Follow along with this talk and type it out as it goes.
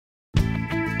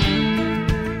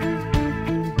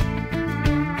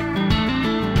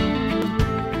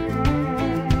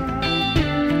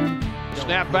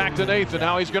snap back to Nathan.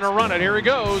 Now he's going to run it. Here he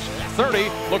goes. 30,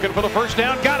 looking for the first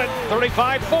down. Got it.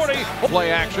 35-40.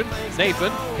 Play action.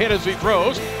 Nathan hit as he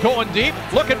throws. Going deep.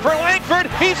 Looking for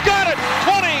Langford. He's got it.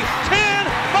 20, 10,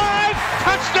 5.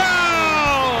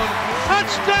 Touchdown!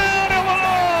 Touchdown,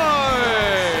 Illinois!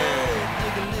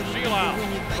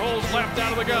 Scheelhaase rolls left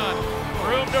out of the gun.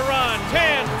 Room to run.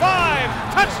 10,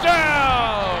 5.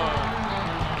 Touchdown!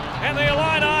 And the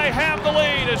Illini have the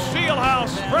lead as Scheelhaase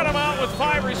spread them out with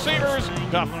 5 receivers.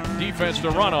 Tough defense to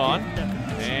run on.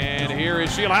 And here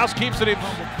is Scheelhaase, keeps it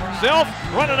himself,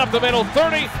 running up the middle,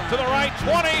 30 to the right,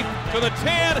 20 to the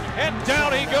 10, and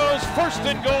down he goes. First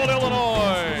and goal,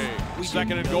 Illinois.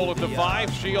 Second and goal at the 5.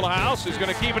 Scheelhaase is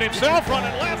going to keep it himself,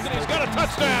 running left, and he's got a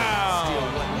touchdown.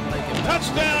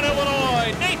 Touchdown,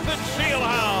 Illinois. Nathan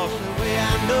Scheelhaase.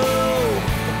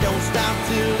 Don't stop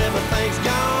till everything's got